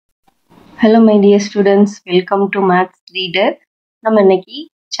Hello my dear students, welcome to Maths Reader. நம்ம இன்னைக்கு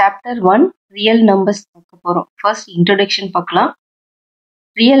chapter 1 real numbers பார்க்க போறோம். First introduction பார்க்கலாம்.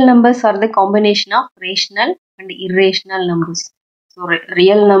 Real numbers are the combination of rational and irrational numbers. So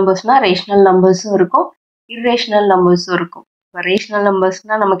real numbers na rational numbers இருக்கும், irrational numbers இருக்கும். இப்போ rational numbers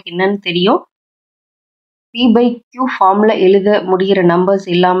na நமக்கு என்னன்னு தெரியும். P by Q ஃபார்ம்ல எழுத முடிகிற numbers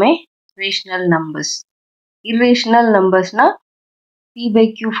எல்லாமே rational numbers. Irrational numbers na P by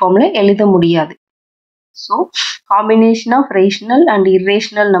Q formula எழுத முடியாது. So, combination of rational and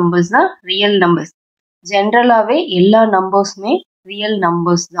irrational numbers தான் real numbers. Generally, எல்லா numbersமே real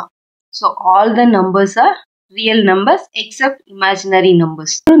numbers தான். So, all the numbers are real numbers except imaginary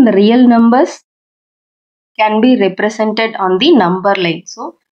numbers. So, the real numbers can be represented on the number line. So,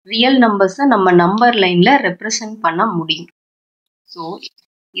 real numbers நம்ம number lineல represent பண்ண முடியும். So,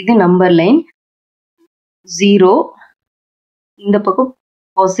 இது number line 0. இந்த பக்கம்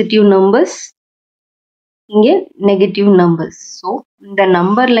positive numbers, இங்க negative numbers. So, இந்த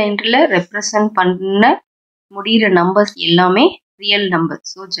number lineல represent பண்ண முடிகிற numbers எல்லாமே real numbers.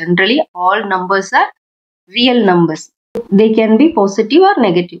 So, generally all numbers are real numbers. They can be positive or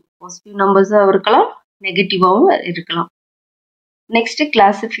negative. Positive numbers இருக்கலாம், negative இருக்கலாம். Next,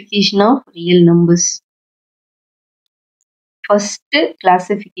 classification of real numbers. First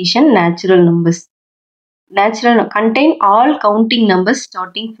classification, natural numbers. Natural contain all counting numbers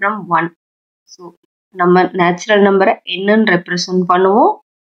starting from 1. So, நம்ம natural number என்னன்னு represent பண்ணுவோம்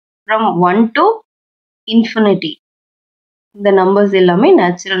from 1 to infinity. இந்த numbers எல்லாமே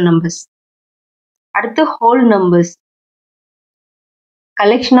natural numbers. அடுத்து whole numbers.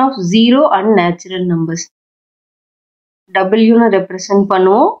 Collection of zero and natural numbers. W னு represent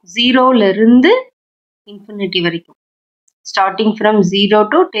பண்ணுவோம் 0ல இருந்து infinity வரைக்கும். Starting from 0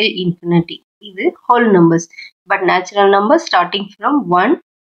 to till infinity. இது whole numbers, but natural numbers starting from 1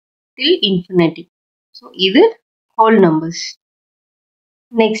 till infinity. So, இது whole numbers.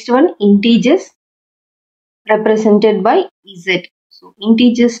 Next one, integers represented by Z. So,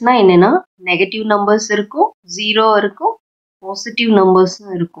 integers na என்னன்னா negative numbers இருக்கும், 0 இருக்கும், positive numbers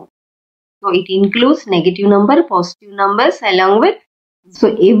இருக்கும். So, it includes negative number, positive numbers along with, so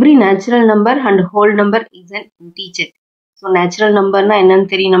every natural number and whole number is an integer. So, natural number na என்னன்னு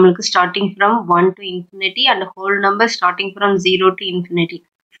தெரியும் நம்மளுக்கு starting from 1 to infinity and whole number starting from 0 to infinity.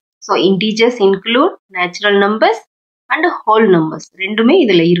 So, integers include natural numbers and whole numbers. ரெண்டுமே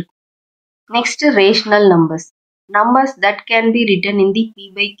இதில் இருக்கும். Next, rational numbers. Numbers that can be written in the P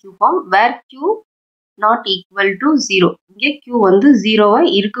by Q form where Q not equal to 0. இங்கே Q வந்து 0வா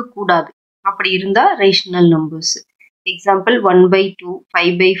இருக்கக்கூடாது. அப்படி இருந்தா rational numbers. Example 1 by 2,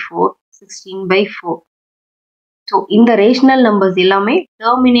 5 by 4, 16 by 4. So, இந்த rational numbers எல்லாமே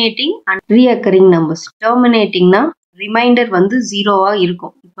terminating and reoccurring numbers. Terminating na remainder வந்து 0வா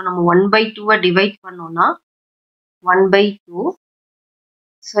இருக்கும். இப்போ நம்ம 1 by 2 divide பண்ணோம்னா 1 by 2.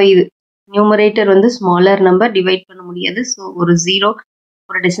 So, இது numerator வந்து smaller number divide பண்ண முடியாது. So, ஒரு 0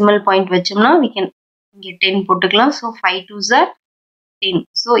 ஒரு decimal point வச்சோம்னா we can இங்கே 10 போட்டுக்கலாம். So, 5 2s are 10.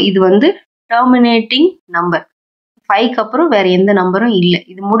 So, இது வந்து terminating number. 5க்கு அப்புறம் வேற எந்த நம்பரும் இல்லை.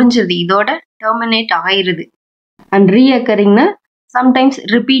 இது முடிஞ்சிருது. இதோட terminate ஆயிருது. And reoccurring na sometimes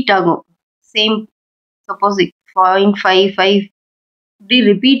repeat ஆகும். Same, suppose 0.55 இப்படி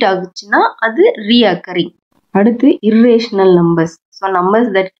repeat ஆகுச்சுன்னா அது reoccurring. அடுத்து irrational numbers. So, numbers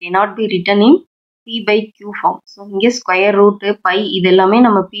that cannot be written in P by Q form. So, இங்கே square root, pi இதெல்லாமே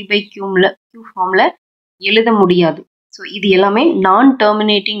நம்ம P by Q formல எழுத முடியாது. So, இது எல்லாமே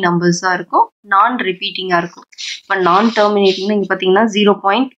non-terminating numbers இருக்கும், non-repeating இருக்கும். இப்போ non-terminating இங்கே பார்த்தீங்கன்னா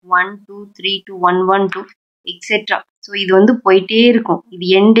 0.1232112 எக்ஸெட்ரா. ஸோ இது வந்து போயிட்டே இருக்கும், இது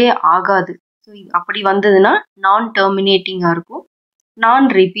எண்டே ஆகாது. ஸோ அப்படி வந்ததுன்னா நான் டெர்மினேட்டிங்காக இருக்கும். நான்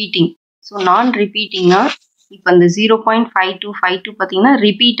ரிப்பீட்டிங். ஸோ நான் ரிப்பீட்டிங்னா இப்போ இந்த 0.5252 பார்த்தீங்கன்னா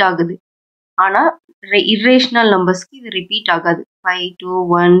ரிப்பீட் ஆகுது. ஆனால் irrational நம்பர்ஸ்க்கு இது ரிப்பீட் ஆகாது. 5 2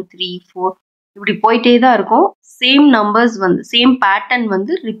 1 3 4 இப்படி போயிட்டே தான் இருக்கும். சேம் நம்பர்ஸ் வந்து சேம் பேட்டர்ன்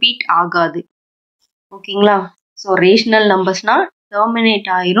வந்து ரிப்பீட் ஆகாது. ஓகேங்களா? ஸோ ரேஷனல் நம்பர்ஸ்னா டெர்மினேட்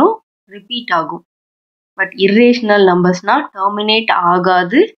ஆயிரும், ரிப்பீட் ஆகும். பட் irrational numbers-னா terminate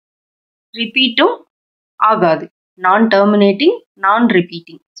ஆகாது, ரிப்பீட்டும் ஆகாது. நான் டெர்மினேட்டிங், நான்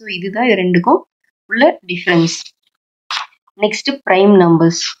ரிப்பீட்டிங். ஸோ இதுதான் இது ரெண்டுக்கும் உள்ள difference. Next prime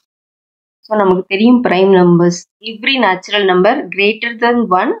numbers. So நமக்கு தெரியும் prime numbers. Every natural number greater than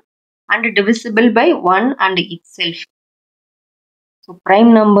 1 and divisible by 1 and it self. So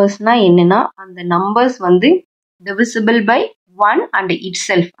prime நம்பர்ஸ்னா என்னன்னா அந்த நம்பர்ஸ் வந்து டிவிசிபிள் பை 1 and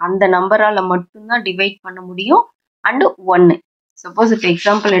itself. அந்த நம்பரால மட்டும்தான் டிவைட் பண்ண முடியும் and 1. சப்போஸ் இப்போ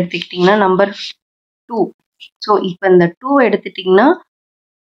எக்ஸாம்பிள் எடுத்துக்கிட்டிங்கன்னா நம்பர் 2. ஸோ இப்போ இந்த 2 எடுத்துட்டிங்கன்னா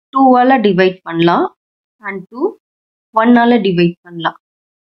 2ஆல் டிவைட் பண்ணலாம் அண்ட் 2 1ஆல் டிவைட் பண்ணலாம்.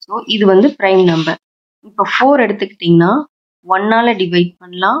 ஸோ இது வந்து ப்ரைம் நம்பர். இப்போ 4 எடுத்துக்கிட்டிங்கன்னா 1ஆல் டிவைட்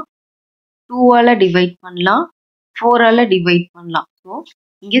பண்ணலாம், 2ஆல் டிவைட் பண்ணலாம், 4ஆல் டிவைட் பண்ணலாம். ஸோ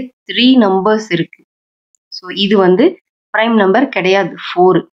இங்கே 3 நம்பர்ஸ் இருக்குது. ஸோ இது வந்து ப்ரைம் நம்பர் கிடையாது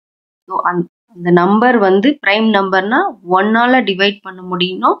 4. ஸோ அந்த நம்பர் வந்து ப்ரைம் நம்பர்னா 1ஆல் டிவைட் பண்ண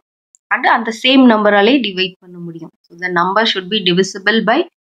முடியணும் அண்ட் அந்த சேம் நம்பராலே டிவைட் பண்ண முடியும். So the number should be divisible by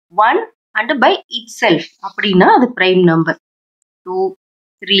 1 and by it self. அப்படின்னா அது ப்ரைம் நம்பர். 2,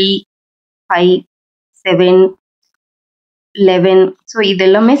 3, 5, 7, 11. ஸோ இது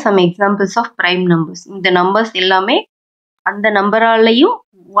எல்லாமே some examples of prime numbers. இந்த நம்பர்ஸ் எல்லாமே அந்த நம்பராலையும்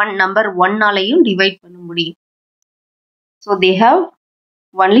நம்பர் 1ஆலையும் டிவைட் பண்ண முடியும். So they have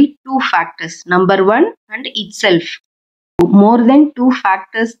only 2 factors, number 1 and itself. More than 2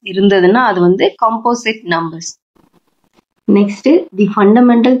 factors இருந்ததுன்னா அது வந்து composite numbers. Next, the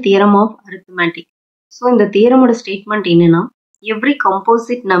fundamental theorem of arithmetic. So இந்த தியரமோட ஸ்டேட்மெண்ட் என்னன்னா, every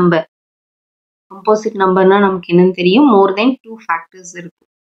composite numberனா நமக்கு என்னன்னு தெரியும், more than 2 factors இருக்கு.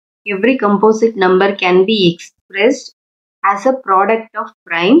 Every composite number can be expressed as a product of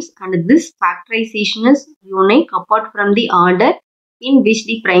primes and this factorization is unique apart from the order in which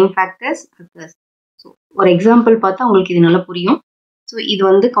the prime factors occurs. So ஒரு example பார்த்தா உங்களுக்கு இது நல்லா புரியும். So இது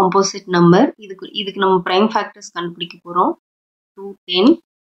வந்து composite number. இதுக்கு நம்ம ப்ரைம் ஃபேக்டர்ஸ் கண்டுபிடிக்க போகிறோம். 2, 10.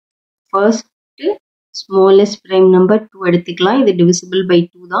 ஃபர்ஸ்ட் ஸ்மாலஸ்ட் ப்ரைம் நம்பர் 2 எடுத்துக்கலாம். இது டிவிசிபிள் பை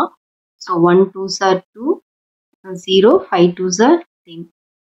 2 தான். So 1 2s are 2, 0, 5 2s are 10.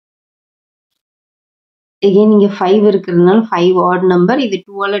 Again இங்கே 5 இருக்கிறதுனால 5 ஆட் நம்பர். இது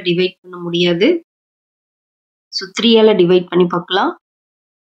 2ஆல் டிவைட் பண்ண முடியாது. ஸோ 3ஆல் டிவைட் பண்ணி பார்க்கலாம்.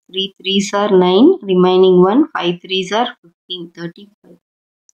 3 3s are 9, remaining 1, 5 3s are 15, 35.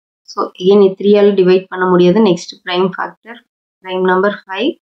 So again 3ஆல் divide பண்ண முடியாது. Next prime factor, prime number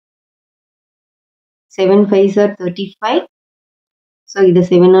 5, 7 5s are 35. So இதை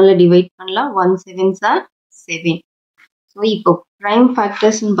 7ஆல் டிவைட் பண்ணலாம். 1 7s are 7. ஸோ இப்போ ப்ரைம்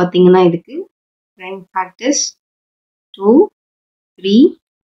ஃபேக்டர்ஸ்ன்னு பார்த்தீங்கன்னா இதுக்கு prime factors 2, 3,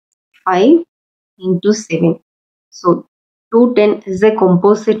 5 into 7. So 210 is a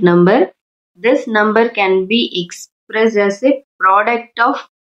composite number. This number can be expressed as a product of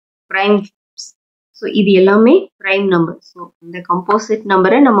primes. So இது எல்லாமே prime number. So இந்த composite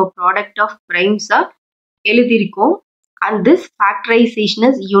number நம்ம product of primes எழுதிருக்கோம். And this factorization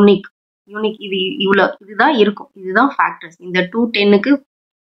is unique. இதுதான் இருக்கும். இதுதான் factors. இந்த 210க்கு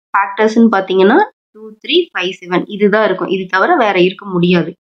ஃபேக்டர்ஸ்ன்னு பார்த்தீங்கன்னா 2, 3, 5, 7 இதுதான் இருக்கும். இது தவிர வேற இருக்க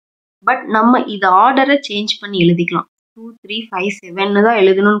முடியாது. பட் நம்ம இது ஆர்டரை சேஞ்ச் பண்ணி எழுதிக்கலாம். 2, 3, 5, 7 தான்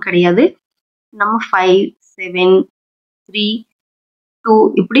எழுதணும்னு கிடையாது. நம்ம 5, 7, 3, 2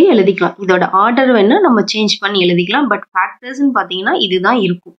 இப்படி எழுதிக்கலாம். இதோட ஆர்டர் வேணா நம்ம சேஞ்ச் பண்ணி எழுதிக்கலாம். பட் ஃபேக்டர்ஸ்ன்னு பார்த்தீங்கன்னா இதுதான்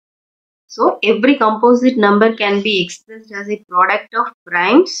இருக்கும். So every composite number can be expressed as a product of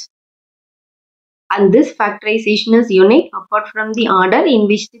primes. And this factorization is unique apart from the order in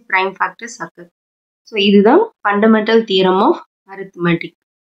which the prime factors occur. So, this is the fundamental theorem of arithmetic.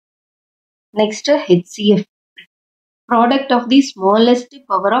 Next, HCF. Product of the smallest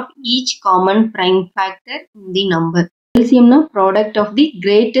power of each common prime factor in the number. LCM na product of the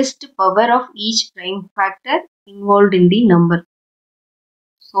greatest power of each prime factor involved in the number.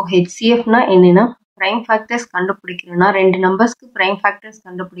 So, HCF na enna prime factors கண்டுபிடிக்கிறேன்னா, ரெண்டு நம்பர்ஸ்க்கு prime factors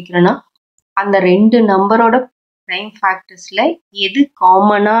கண்டுபிடிக்கிறேன்னா, அந்த ரெண்டு நம்பரோட prime ஃபேக்டர்ஸ்ல எது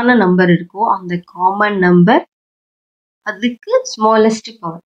காமனான number இருக்கோ அந்த common number அதுக்கு smallest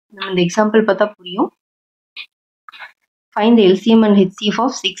power. நம்ம இந்த எக்ஸாம்பிள் பார்த்தா புரியும். Find the LCM and HCF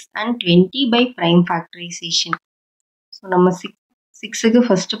of 6 and 20 by prime factorisation. So நம்ம 6க்கு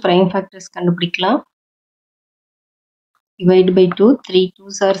ஃபர்ஸ்ட் ப்ரைம் ஃபேக்டர்ஸ் கண்டுபிடிக்கலாம். Divide by 2, 3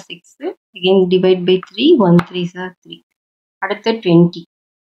 2s are 6. Again divide by 3, 1 3s are 3. அடுத்து 20.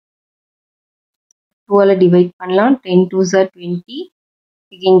 2ஆல் டிவைட் பண்ணலாம். 10 2s are 20.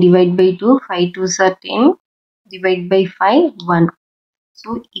 Again divide by 2, 5 2s are 10. Divide by 5, 1. So,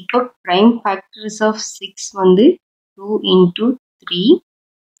 இப்போ prime factors of 6 வந்து 2 into 3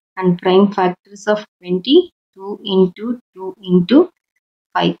 and prime factors of 20 2 into 2 into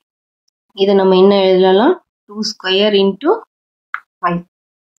 5. இதை நம்ம என்ன எழுதலாம்? 2 square into 5.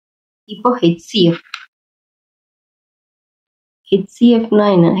 இப்போ HCF. HCFனா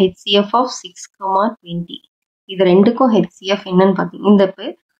என்ன? HCF of 6, 20. இது ரெண்டுக்கும் HCF என்னன்னு பார்த்தீங்கன்னா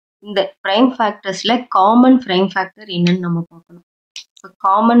இந்த ப்ரைம் ஃபேக்டர்ஸ்ல காமன் ப்ரைம் ஃபேக்டர் என்னன்னு நம்ம பார்க்கணும். இப்போ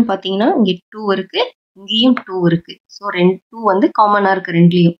காமன் பார்த்தீங்கன்னா இங்கே 2 இருக்கு, இங்கேயும் 2 இருக்கு. ஸோ 2 வந்து காமனாக இருக்கு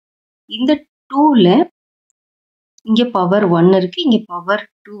ரெண்டுலேயும். இந்த 2ல இங்கே பவர் 1 இருக்கு, இங்கே பவர்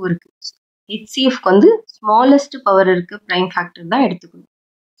 2 இருக்கு. HCFக்கு வந்து ஸ்மாலஸ்ட் பவர் இருக்கு ப்ரைம் ஃபேக்டர் தான் எடுத்துக்கணும்.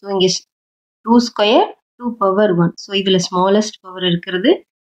 ஸோ இங்கே 2 ஸ்கொயர் 2 பவர் 1. ஸோ இதில் ஸ்மாலஸ்ட் பவர் இருக்கிறது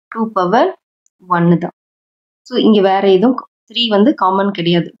 2 பவர் 1 தான். ஸோ இங்கே வேற எதுவும் 3 வந்து காமன்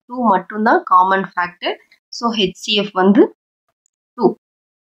கிடையாது, 2 மட்டும்தான் காமன் ஃபேக்டர். ஸோ ஹெச்சிஎஃப் வந்து 2.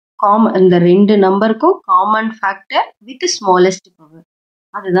 இந்த ரெண்டு நம்பருக்கும் common factor with smallest power,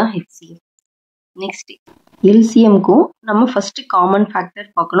 அதுதான் ஹெச்சிஎஃப். நெக்ஸ்ட் எல்சிஎம்க்கும் நம்ம ஃபர்ஸ்ட் காமன் ஃபேக்டர்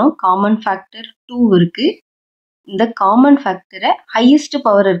பார்க்கணும். காமன் ஃபேக்டர் 2 இருக்கு. இந்த காமன் ஃபேக்டரை ஹையஸ்ட்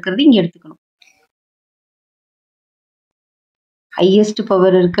பவர் இருக்கிறது இங்க எடுத்துக்கணும். ஹையஸ்ட்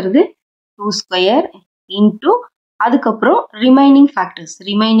பவர் இருக்கிறது 2 ஸ்கொயர் இன்டூ அதுக்கப்புறம் ரிமைனிங் ஃபேக்டர்ஸ்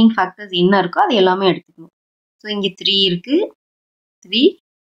என்ன இருக்கோ அது எல்லாமே எடுத்துக்கணும். ஸோ இங்க 3 இருக்கு, 3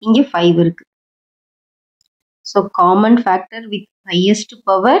 இங்க 5 இருக்கு. So common factor with highest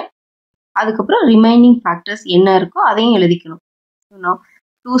power, அதுக்கப்புறம் ரிமைனிங் ஃபேக்டர்ஸ் என்ன இருக்கோ அதையும் எழுதிக்கணும்.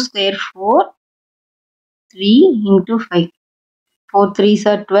 2 square 4, 3 into 5, 4 3s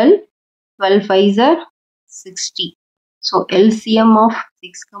are 12, 12 5s are 60. So LCM of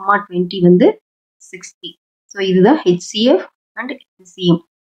 6, 20 வந்து 60. So இதுதான் HCF and LCM.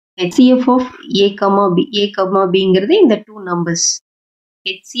 HCF of A, B. A, Bங்கிறது இந்த 2 numbers.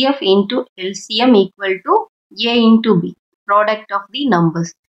 HCF into LCM equal to A into B, product of the numbers.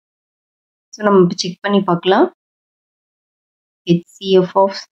 So நம்ம இப்போ check பண்ணி பார்க்கலாம். HCF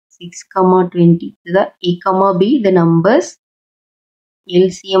of 6, 20. இதுதான் A, B, the numbers.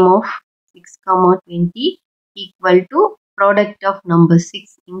 LCM of 6, 20 equal to product of numbers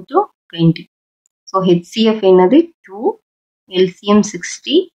 6 into 20. So HCF என்னது 2, LCM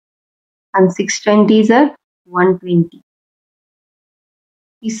 60 and 620s are 120.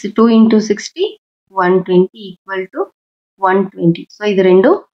 Is 2 into 60, 120 equal to 120. So இது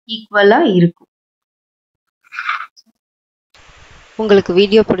ரெண்டும் ஈக்குவலா இருக்கும். உங்களுக்கு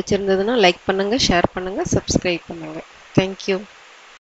வீடியோ பிடிச்சிருந்ததுன்னா லைக் பண்ணுங்க, ஷேர் பண்ணுங்க, சப்ஸ்கிரைப் பண்ணுங்க. Thank you.